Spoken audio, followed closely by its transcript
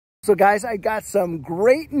So guys, I got some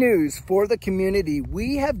great news for the community.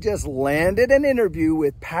 We have just landed an interview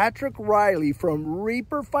with Patrick Riley from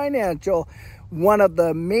Reaper Financial, one of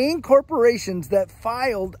the main corporations that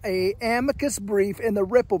filed a amicus brief in the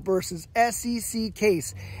Ripple versus SEC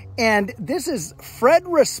case. And this is Fred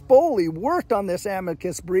Rispoli worked on this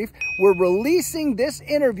amicus brief. We're releasing this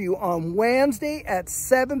interview on Wednesday at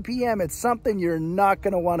 7 p.m. It's something you're not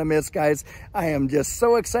going to want to miss, guys. I am just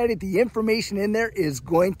so excited. The information in there is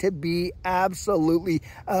going to be absolutely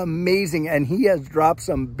amazing. And he has dropped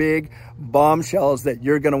some big bombshells that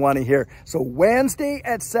you're going to want to hear. So Wednesday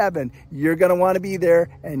at 7, you're going to want to be there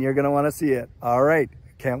and you're going to want to see it. All right.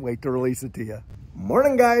 Can't wait to release it to you.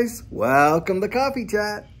 Morning, guys. Welcome to Coffee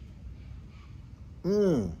Chat.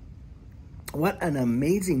 What an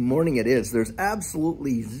amazing morning it is. There's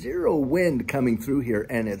absolutely zero wind coming through here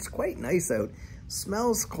and it's quite nice out.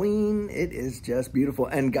 Smells clean. It is just beautiful.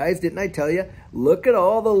 And guys, didn't I tell you, look at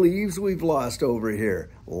all the leaves we've lost over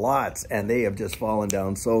here. Lots, and they have just fallen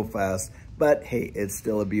down so fast. But hey, it's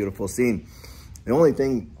still a beautiful scene. The only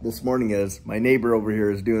thing this morning is my neighbor over here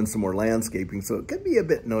is doing some more landscaping, so it could be a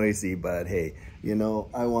bit noisy, but hey, you know,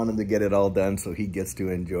 I want him to get it all done so he gets to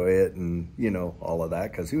enjoy it and, you know, all of that,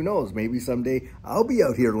 because who knows, maybe someday I'll be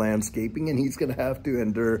out here landscaping and he's going to have to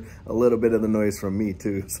endure a little bit of the noise from me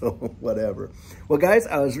too, so whatever. Well, guys,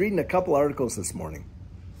 I was reading a couple articles this morning,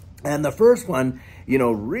 and the first one, you know,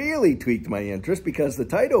 really tweaked my interest because the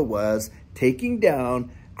title was Taking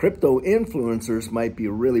Down Crypto Influencers Might Be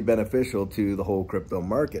Really Beneficial to the Whole Crypto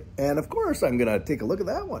Market. And of course, I'm going to take a look at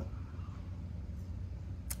that one.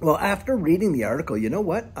 Well, after reading the article, you know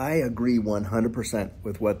what? I agree 100%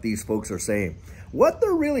 with what these folks are saying. What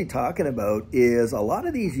they're really talking about is a lot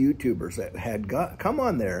of these YouTubers that had come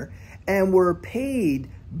on there and were paid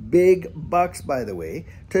big bucks, by the way,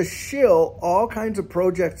 to shill all kinds of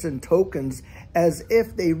projects and tokens as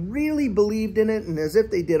if they really believed in it and as if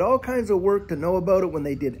they did all kinds of work to know about it when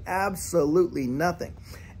they did absolutely nothing.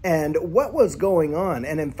 And what was going on?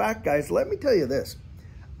 And in fact, guys, let me tell you this.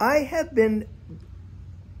 I have been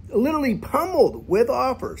literally pummeled with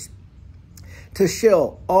offers to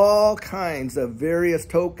shill all kinds of various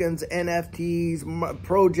tokens, NFTs,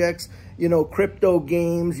 projects, you know, crypto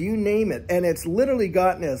games, you name it. And it's literally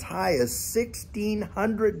gotten as high as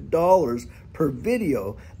 $1,600 per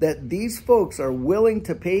video that these folks are willing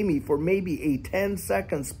to pay me for maybe a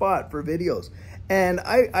 10-second spot for videos. And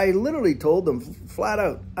I literally told them flat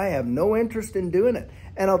out, I have no interest in doing it.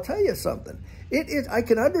 And I'll tell you something. I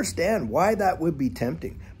can understand why that would be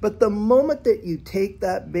tempting. But the moment that you take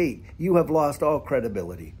that bait, you have lost all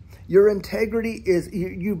credibility. Your integrity is,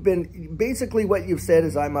 you've been, basically what you've said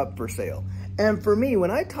is I'm up for sale. And for me,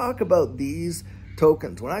 when I talk about these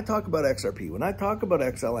tokens, when I talk about XRP, when I talk about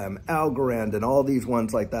XLM, Algorand, and all these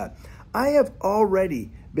ones like that, I have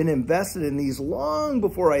already been invested in these long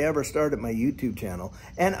before I ever started my YouTube channel.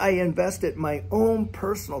 And I invested my own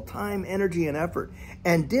personal time, energy, and effort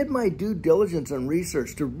and did my due diligence and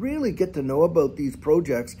research to really get to know about these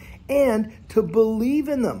projects and to believe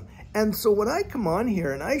in them. And so when I come on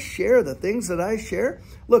here and I share the things that I share,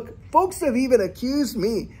 look, folks have even accused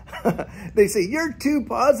me. They say, you're too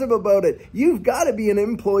positive about it. You've got to be an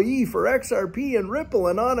employee for XRP and Ripple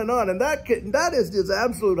and on and on. And that is just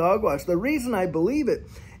absolute hogwash. The reason I believe it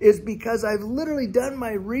is because I've literally done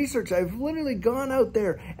my research. I've literally gone out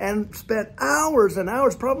there and spent hours and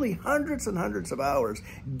hours, probably hundreds and hundreds of hours,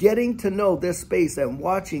 getting to know this space and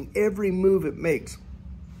watching every move it makes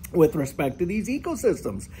with respect to these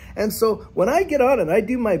ecosystems. And so when I get on and I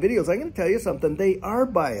do my videos, I'm going to tell you something, they are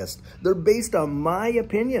biased. They're based on my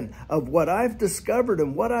opinion of what I've discovered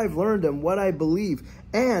and what I've learned and what I believe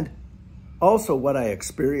and also what I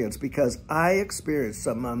experienced, because I experienced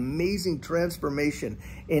some amazing transformation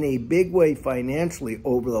in a big way financially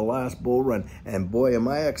over the last bull run. And boy, am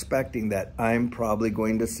I expecting that I'm probably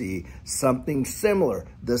going to see something similar,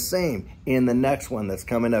 the same, in the next one that's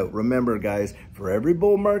coming out. Remember, guys, for every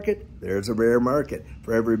bull market, there's a bear market.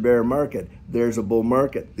 For every bear market, there's a bull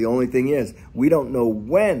market. The only thing is, we don't know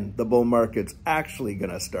when the bull market's actually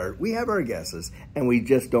going to start. We have our guesses, and we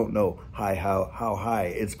just don't know how high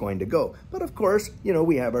it's going to go. But of course, you know,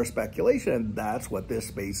 we have our speculation, and that's what this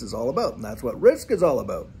space is all about, and that's what risk is all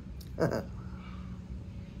about.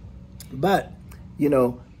 But, you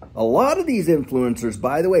know, a lot of these influencers,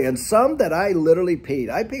 by the way, and some that I literally paid,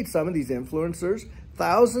 I paid some of these influencers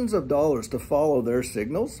thousands of dollars to follow their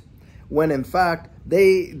signals, when in fact,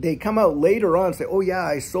 they come out later on and say, oh yeah,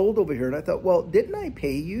 I sold over here. And I thought, well, didn't I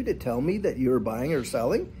pay you to tell me that you were buying or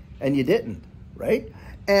selling? And you didn't, right?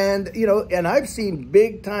 And, you know, and I've seen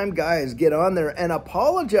big time guys get on there and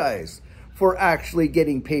apologize for actually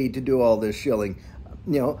getting paid to do all this shilling.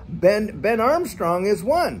 Ben Armstrong is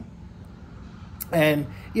one. And,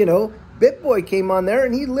 BitBoy came on there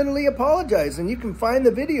and he literally apologized. And you can find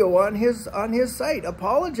the video on his site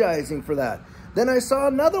apologizing for that. Then I saw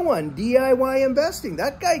another one, DIY Investing.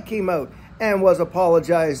 That guy came out and was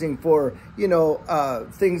apologizing for,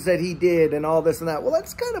 things that he did and all this and that. Well,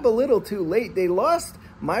 that's kind of a little too late. They lost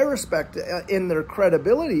my respect in their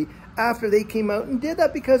credibility after they came out and did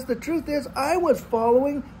that, because the truth is I was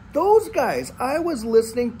following those guys. I was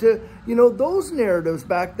listening to, those narratives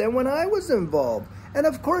back then when I was involved. And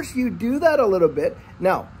of course you do that a little bit.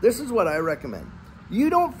 Now, this is what I recommend. You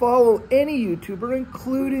don't follow any YouTuber,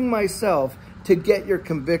 including myself, to get your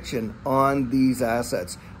conviction on these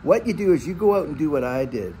assets. What you do is you go out and do what I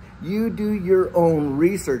did. You do your own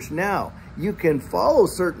research. Now, you can follow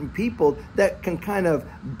certain people that can kind of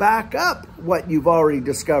back up what you've already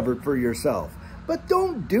discovered for yourself. But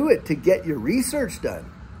don't do it to get your research done.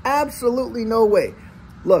 Absolutely no way.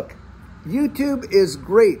 Look, YouTube is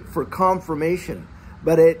great for confirmation,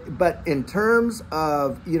 but in terms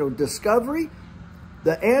of, discovery,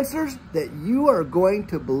 the answers that you are going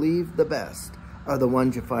to believe the best are the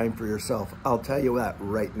ones you find for yourself. I'll tell you that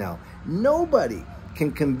right now. Nobody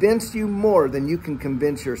can convince you more than you can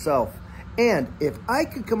convince yourself. And if I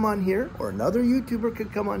could come on here, or another YouTuber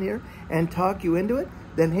could come on here and talk you into it,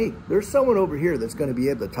 then hey, there's someone over here that's going to be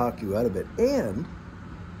able to talk you out of it. And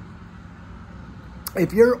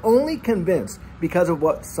if you're only convinced because of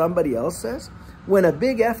what somebody else says, when a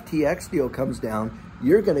big FTX deal comes down,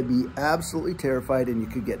 you're going to be absolutely terrified and you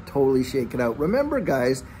could get totally shaken out. Remember,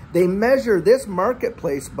 guys, they measure this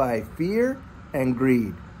marketplace by fear and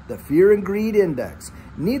greed, the fear and greed index.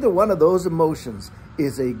 Neither one of those emotions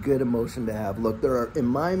is a good emotion to have. Look, there are, in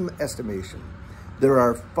my estimation, there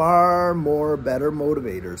are far more better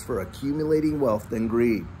motivators for accumulating wealth than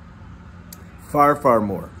greed. Far, far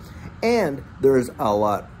more. And there's a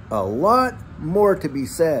lot more to be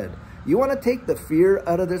said. You want to take the fear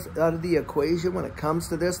out of the equation when it comes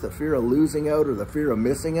to this, the fear of losing out or the fear of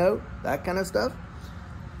missing out, that kind of stuff?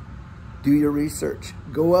 Do your research.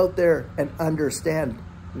 Go out there and understand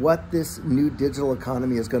what this new digital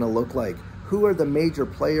economy is going to look like. Who are the major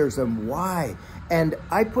players and why? And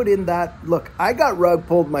I put in that, look, I got rug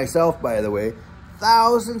pulled myself, by the way.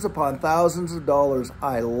 Thousands upon thousands of dollars,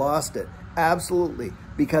 I lost it. Absolutely.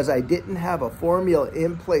 Because I didn't have a formula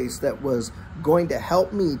in place that was going to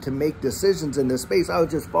help me to make decisions in this space. I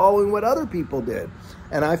was just following what other people did.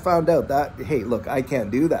 And I found out that, hey, look, I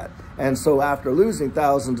can't do that. And so after losing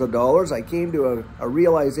thousands of dollars, I came to a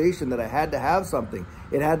realization that I had to have something.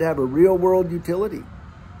 It had to have a real world utility,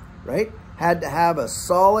 right? Had to have a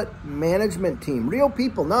solid management team, real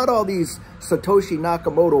people, not all these Satoshi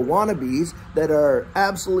Nakamoto wannabes that are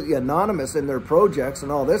absolutely anonymous in their projects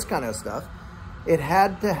and all this kind of stuff. It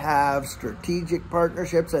had to have strategic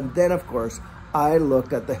partnerships. And then, of course, I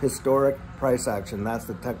looked at the historic price action. That's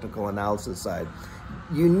the technical analysis side.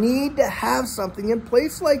 You need to have something in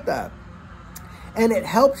place like that. And it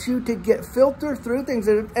helps you to filter through things.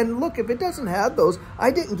 And look, if it doesn't have those, I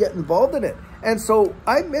didn't get involved in it. And so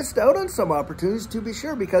I missed out on some opportunities, to be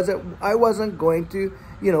sure, because I wasn't going to,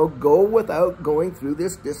 go without going through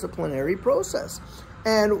this disciplinary process.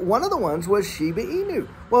 And one of the ones was Shiba Inu.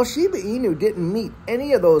 Well, Shiba Inu didn't meet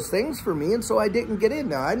any of those things for me, and so I didn't get in.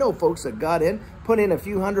 Now, I know folks that got in, put in a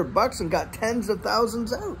few $100 and got tens of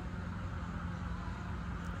thousands out.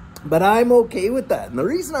 But I'm okay with that. And the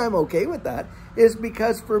reason I'm okay with that is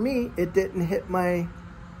because for me, it didn't hit my,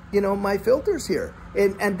 my filters here.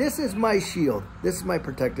 And this is my shield. This is my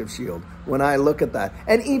protective shield when I look at that.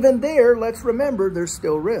 And even there, let's remember, there's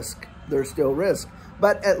still risk. There's still risk.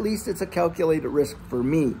 But at least it's a calculated risk for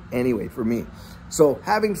me, anyway, for me. So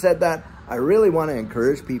having said that, I really want to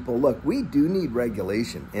encourage people, look, we do need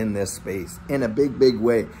regulation in this space in a big, big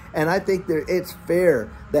way. And I think it's fair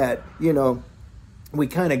that, we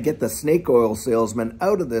kind of get the snake oil salesman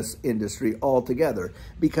out of this industry altogether,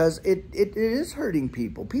 because it is hurting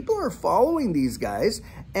people. People are following these guys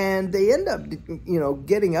and they end up,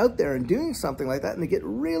 getting out there and doing something like that and they get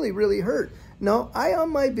really, really hurt. No,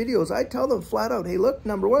 on my videos, I tell them flat out, hey, look,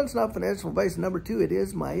 number one, it's not financial advice. Number two, it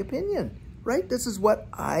is my opinion, right? This is what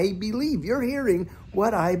I believe. You're hearing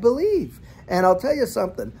what I believe. And I'll tell you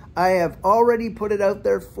something, I have already put it out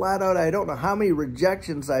there flat out. I don't know how many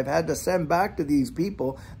rejections I've had to send back to these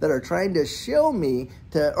people that are trying to shill me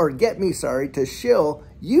to, or get me, sorry, to shill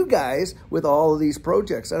you guys with all of these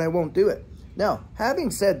projects, and I won't do it. Now,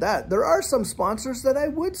 having said that, there are some sponsors that I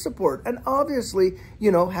would support. And obviously,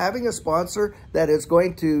 you know, having a sponsor that is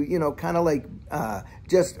going to, you know, kind of like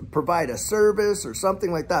just provide a service or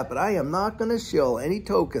something like that. But I am not going to shill any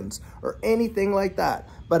tokens or anything like that.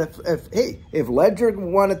 But if Ledger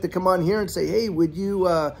wanted to come on here and say, hey, would you,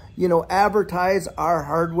 you know, advertise our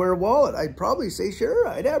hardware wallet? I'd probably say, sure,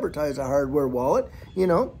 I'd advertise a hardware wallet, you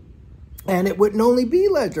know. And it wouldn't only be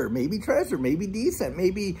Ledger, maybe Trezor, maybe Decent,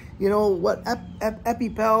 maybe, you know, what,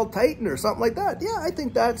 EpiPal Titan or something like that. Yeah, I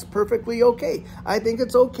think that's perfectly okay. I think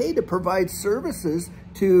it's okay to provide services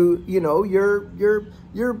to, you know, your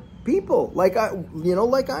people, like you know,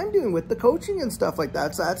 like I'm doing with the coaching and stuff like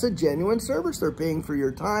that. So that's a genuine service. They're paying for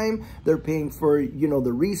your time. They're paying for, you know,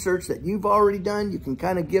 the research that you've already done. You can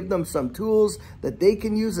kind of give them some tools that they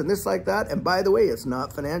can use and this like that. And by the way, it's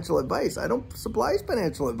not financial advice. I don't supply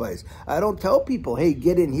financial advice. I don't tell people, hey,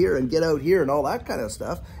 get in here and get out here and all that kind of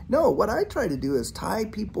stuff. No, what I try to do is tie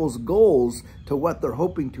people's goals to what they're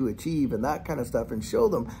hoping to achieve and that kind of stuff, and show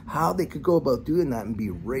them how they could go about doing that and be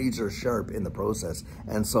razor sharp in the process.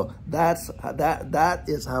 And so that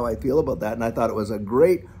is how I feel about that. And I thought it was a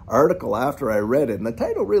great article after I read it, and the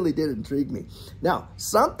title really did intrigue me. Now,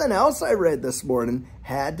 something else I read this morning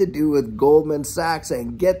had to do with Goldman Sachs,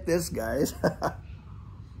 and get this, guys.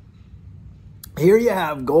 Here you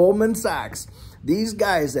have Goldman Sachs. These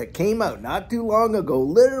guys that came out not too long ago,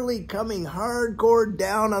 literally coming hardcore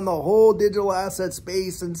down on the whole digital asset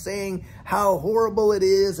space and saying how horrible it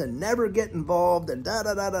is and never get involved and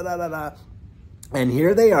da-da-da-da-da-da-da. And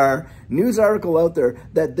here they are, news article out there,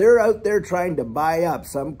 that they're out there trying to buy up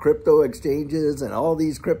some crypto exchanges and all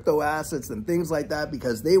these crypto assets and things like that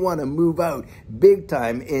because they want to move out big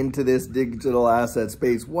time into this digital asset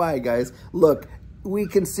space. Why, guys? Look, we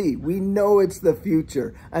can see, we know it's the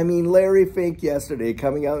future. I mean, Larry Fink yesterday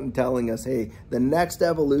coming out and telling us, hey, the next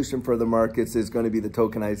evolution for the markets is going to be the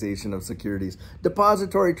tokenization of securities.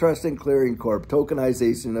 Depository Trust and Clearing Corp,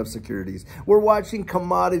 tokenization of securities. We're watching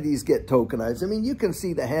commodities get tokenized. I mean, you can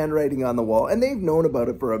see the handwriting on the wall, and they've known about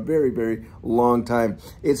it for a very, very long time.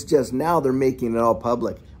 It's just now they're making it all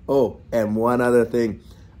public. Oh, and one other thing.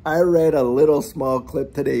 I read a little small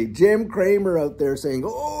clip today. Jim Cramer out there saying,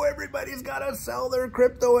 oh, everybody's got to sell their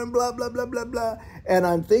crypto and blah, blah, blah, blah, blah. And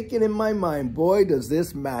I'm thinking in my mind, boy, does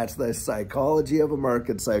this match the psychology of a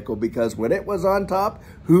market cycle, because when it was on top,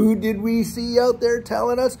 who did we see out there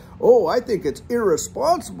telling us, oh, I think it's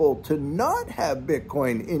irresponsible to not have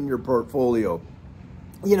Bitcoin in your portfolio?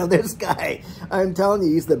 You know, this guy, I'm telling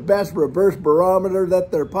you, he's the best reverse barometer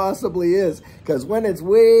that there possibly is. Because when it's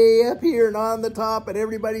way up here and on the top and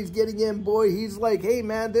everybody's getting in, boy, he's like, hey,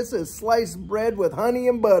 man, this is sliced bread with honey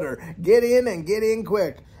and butter. Get in and get in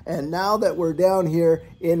quick. And now that we're down here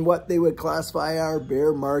in what they would classify our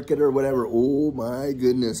bear market or whatever, oh, my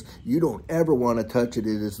goodness, you don't ever want to touch it.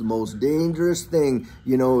 It is the most dangerous thing.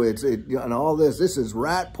 You know, and all this is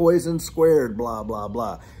rat poison squared, blah, blah,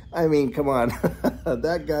 blah. I mean, come on.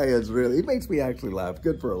 That guy is really, he makes me actually laugh.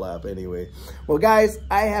 Good for a laugh anyway. Well, guys,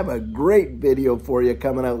 I have a great video for you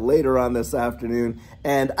coming out later on this afternoon.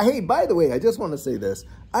 And hey, by the way, I just want to say this.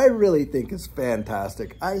 I really think it's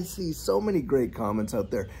fantastic. I see so many great comments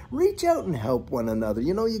out there. Reach out and help one another.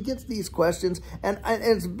 You know, you get these questions, and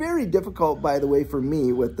it's very difficult, by the way, for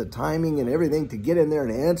me with the timing and everything to get in there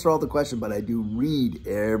and answer all the questions, but I do read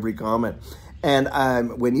every comment.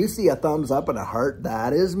 And when you see a thumbs up and a heart,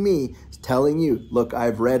 that is me telling you, look,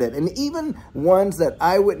 I've read it. And even ones that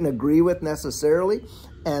I wouldn't agree with necessarily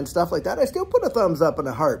and stuff like that, I still put a thumbs up and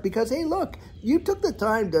a heart because, hey, look, you took the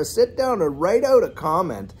time to sit down and write out a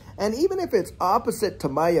comment. And even if it's opposite to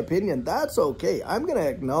my opinion, that's okay. I'm going to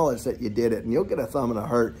acknowledge that you did it, and you'll get a thumb and a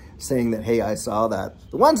heart saying that, hey, I saw that.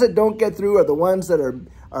 The ones that don't get through are the ones that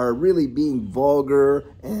are really being vulgar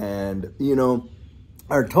and, you know,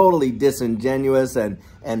 are totally disingenuous and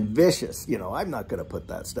vicious. You know, I'm not going to put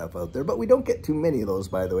that stuff out there, but we don't get too many of those,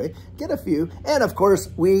 by the way. Get a few. And of course,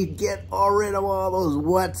 we get all rid of all those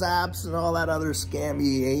WhatsApps and all that other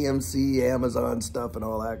scammy AMC, Amazon stuff and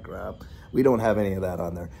all that crap. We don't have any of that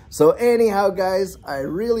on there. So anyhow, guys, I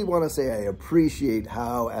really want to say I appreciate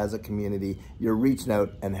how, as a community, you're reaching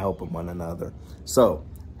out and helping one another. So,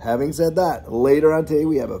 having said that, later on today,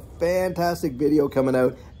 we have a fantastic video coming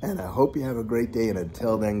out, and I hope you have a great day. And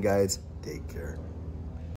until then, guys, take care.